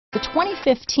The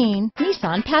 2015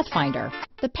 Nissan Pathfinder.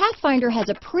 The Pathfinder has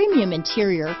a premium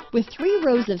interior with 3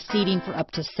 rows of seating for up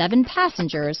to 7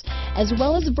 passengers, as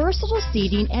well as versatile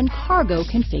seating and cargo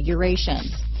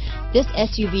configurations. This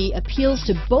SUV appeals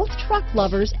to both truck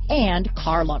lovers and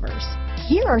car lovers.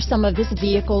 Here are some of this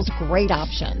vehicle's great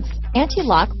options: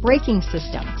 anti-lock braking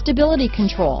system, stability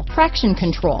control, traction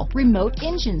control, remote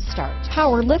engine start,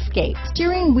 power liftgate,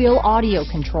 steering wheel audio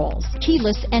controls,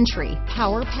 keyless entry,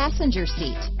 power passenger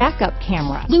seat, backup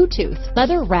camera, Bluetooth,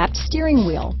 leather-wrapped steering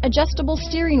wheel, adjustable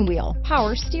steering wheel,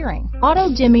 power steering,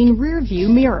 auto-dimming rear view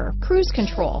mirror, cruise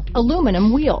control,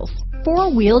 aluminum wheels,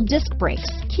 4-wheel disc brakes,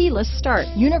 keyless start,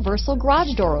 universal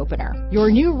garage door opener.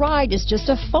 Your new ride is just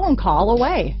a phone call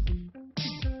away.